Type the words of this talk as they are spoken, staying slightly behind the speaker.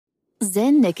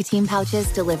Zyn nicotine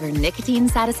pouches deliver nicotine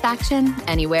satisfaction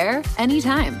anywhere,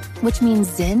 anytime, which means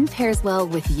Zyn pairs well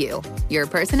with you, your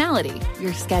personality,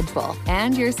 your schedule,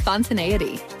 and your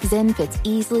spontaneity. Zyn fits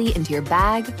easily into your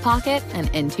bag, pocket, and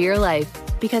into your life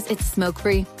because it's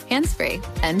smoke-free, hands-free,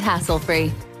 and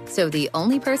hassle-free. So the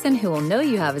only person who will know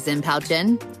you have a Zyn pouch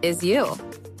in is you.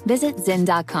 Visit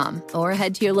Zyn.com or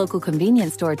head to your local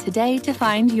convenience store today to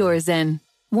find your Zyn.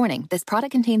 Warning, this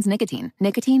product contains nicotine.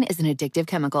 Nicotine is an addictive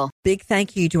chemical. Big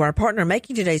thank you to our partner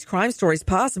making today's crime stories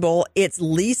possible. It's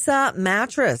Leesa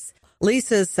Mattress.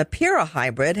 Leesa's Sapira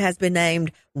Hybrid has been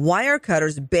named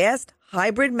Wirecutter's best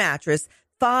hybrid mattress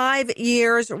 5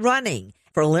 years running.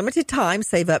 For a limited time,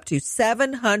 save up to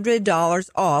 $700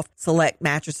 off select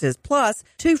mattresses plus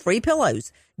 2 free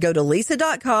pillows. Go to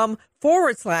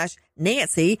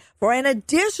Leesa.com/Nancy for an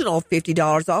additional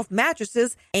 $50 off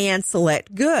mattresses and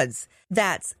select goods.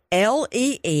 That's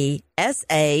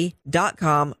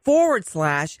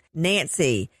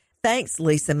LEESA.com/Nancy. Thanks,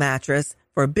 Leesa Mattress,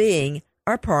 for being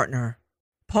our partner.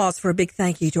 Pause for a big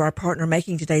thank you to our partner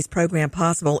making today's program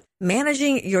possible.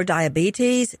 Managing your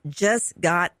diabetes just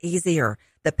got easier.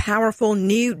 The powerful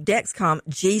new Dexcom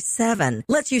G7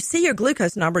 lets you see your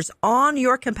glucose numbers on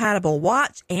your compatible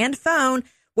watch and phone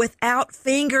without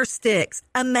finger sticks.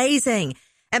 Amazing.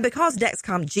 And because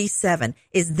Dexcom G7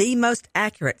 is the most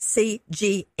accurate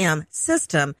CGM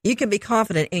system, you can be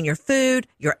confident in your food,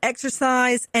 your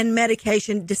exercise, and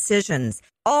medication decisions.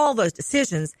 All those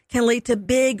decisions can lead to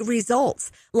big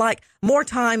results, like more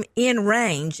time in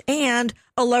range and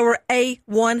a lower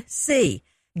A1C.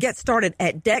 Get started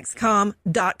at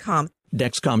Dexcom.com.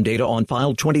 Dexcom data on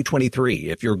file 2023.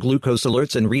 If your glucose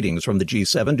alerts and readings from the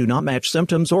G7 do not match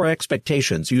symptoms or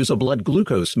expectations, use a blood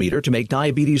glucose meter to make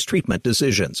diabetes treatment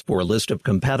decisions. For a list of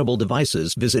compatible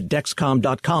devices, visit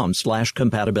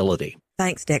Dexcom.com/compatibility.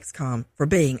 Thanks, Dexcom, for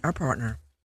being our partner.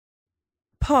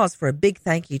 Pause for a big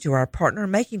thank you to our partner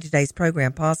making today's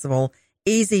program possible,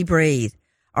 Easy Breathe.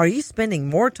 Are you spending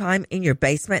more time in your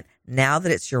basement now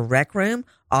that it's your rec room,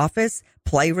 office,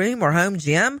 playroom, or home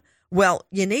gym? Well,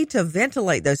 you need to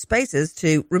ventilate those spaces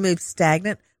to remove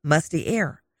stagnant, musty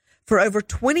air. For over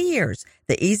 20 years,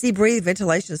 the Easy Breathe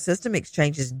ventilation system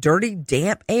exchanges dirty,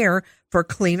 damp air for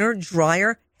cleaner,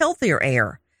 drier, healthier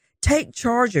air. Take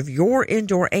charge of your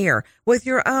indoor air with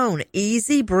your own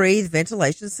Easy Breathe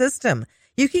ventilation system.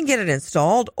 You can get it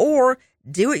installed or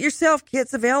do-it-yourself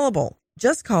kits available.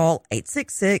 Just call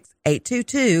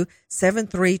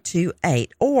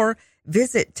 866-822-7328 or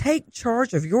visit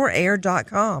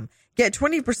TakeChargeOfYourAir.com. Get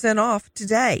 20% off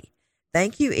today.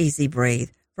 Thank you, Easy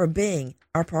Breathe, for being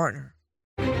our partner.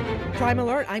 Crime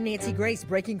Alert, I'm Nancy Grace.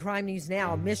 Breaking crime news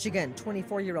now. Michigan,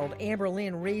 24-year-old Amber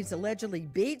Lynn Reeves allegedly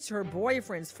beats her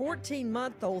boyfriend's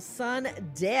 14-month-old son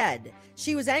dead.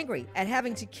 She was angry at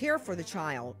having to care for the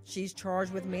child. She's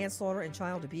charged with manslaughter and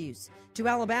child abuse. To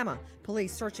Alabama,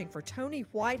 police searching for Tony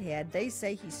Whitehead. They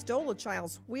say he stole a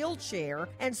child's wheelchair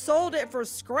and sold it for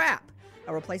scrap.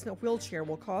 A replacement wheelchair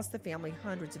will cost the family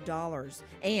hundreds of dollars.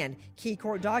 And key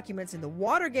court documents in the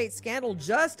Watergate scandal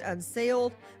just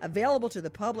unsealed, available to the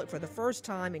public for the first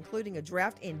time, including a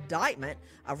draft indictment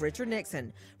of Richard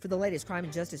Nixon. For the latest crime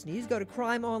and justice news, go to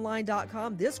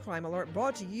crimeonline.com. This crime alert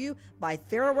brought to you by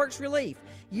TheraWorks Relief.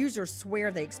 Users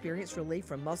swear they experience relief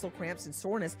from muscle cramps and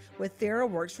soreness with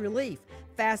TheraWorks Relief.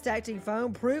 Fast-acting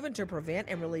foam proven to prevent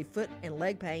and relieve foot and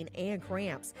leg pain and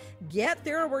cramps. Get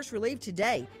TheraWorks Relief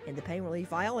today in the pain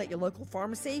relief aisle at your local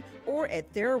pharmacy or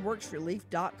at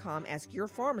TheraWorksRelief.com. Ask your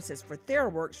pharmacist for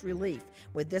TheraWorks Relief.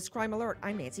 With this crime alert,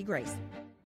 I'm Nancy Grace.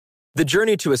 The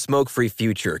journey to a smoke-free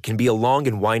future can be a long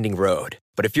and winding road.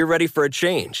 But if you're ready for a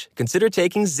change, consider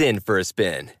taking Zyn for a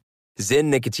spin. Zyn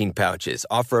nicotine pouches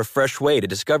offer a fresh way to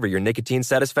discover your nicotine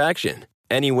satisfaction.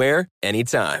 Anywhere,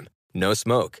 anytime. No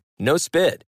smoke, no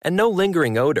spit, and no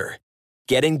lingering odor.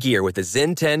 Get in gear with the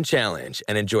Zyn 10 Challenge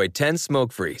and enjoy 10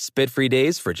 smoke-free, spit-free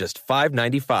days for just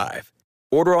 $5.95.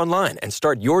 Order online and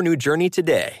start your new journey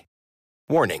today.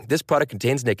 Warning, this product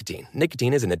contains nicotine.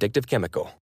 Nicotine is an addictive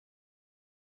chemical.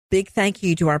 Big thank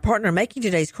you to our partner making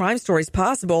today's crime stories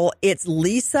possible. It's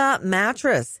Leesa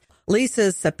Mattress.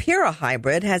 Leesa's Sapira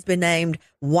Hybrid has been named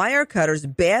Wirecutter's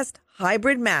best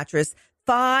hybrid mattress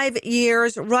 5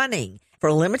 years running. For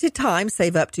a limited time,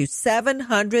 save up to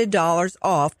 $700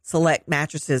 off select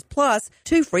mattresses plus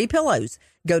 2 free pillows.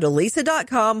 Go to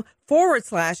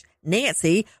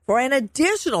Leesa.com/Nancy for an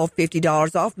additional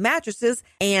 $50 off mattresses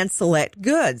and select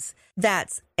goods.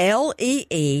 That's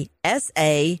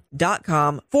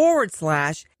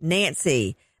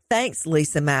LEESA.com/Nancy. Thanks,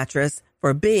 Leesa Mattress,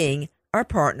 for being our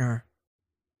partner.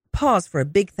 Pause for a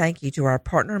big thank you to our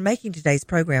partner making today's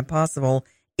program possible,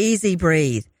 Easy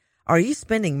Breathe. Are you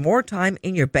spending more time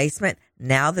in your basement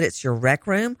now that it's your rec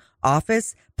room,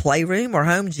 office, playroom, or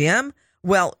home gym?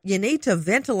 Well, you need to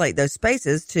ventilate those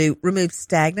spaces to remove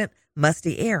stagnant,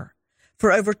 musty air.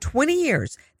 For over 20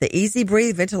 years, the Easy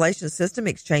Breathe ventilation system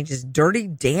exchanges dirty,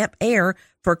 damp air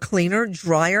for cleaner,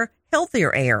 drier,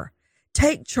 healthier air.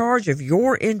 Take charge of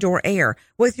your indoor air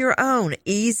with your own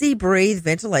Easy Breathe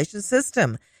ventilation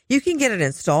system. You can get it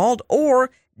installed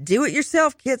or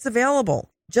do-it-yourself kits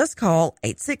available. Just call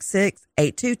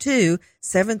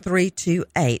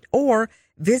 866-822-7328 or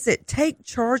visit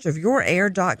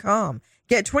takechargeofyourair.com.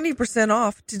 Get 20%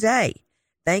 off today.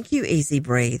 Thank you, Easy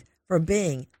Breathe, for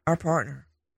being our partner.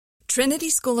 Trinity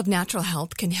School of Natural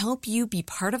Health can help you be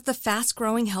part of the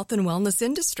fast-growing health and wellness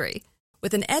industry.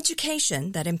 With an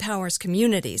education that empowers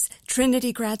communities,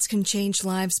 Trinity grads can change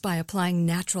lives by applying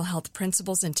natural health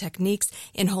principles and techniques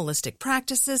in holistic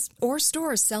practices or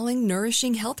stores selling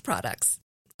nourishing health products.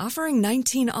 Offering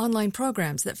 19 online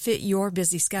programs that fit your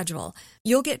busy schedule,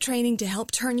 you'll get training to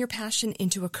help turn your passion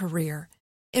into a career.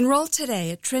 Enroll today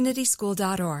at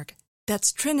trinityschool.org.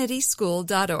 That's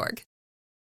trinityschool.org.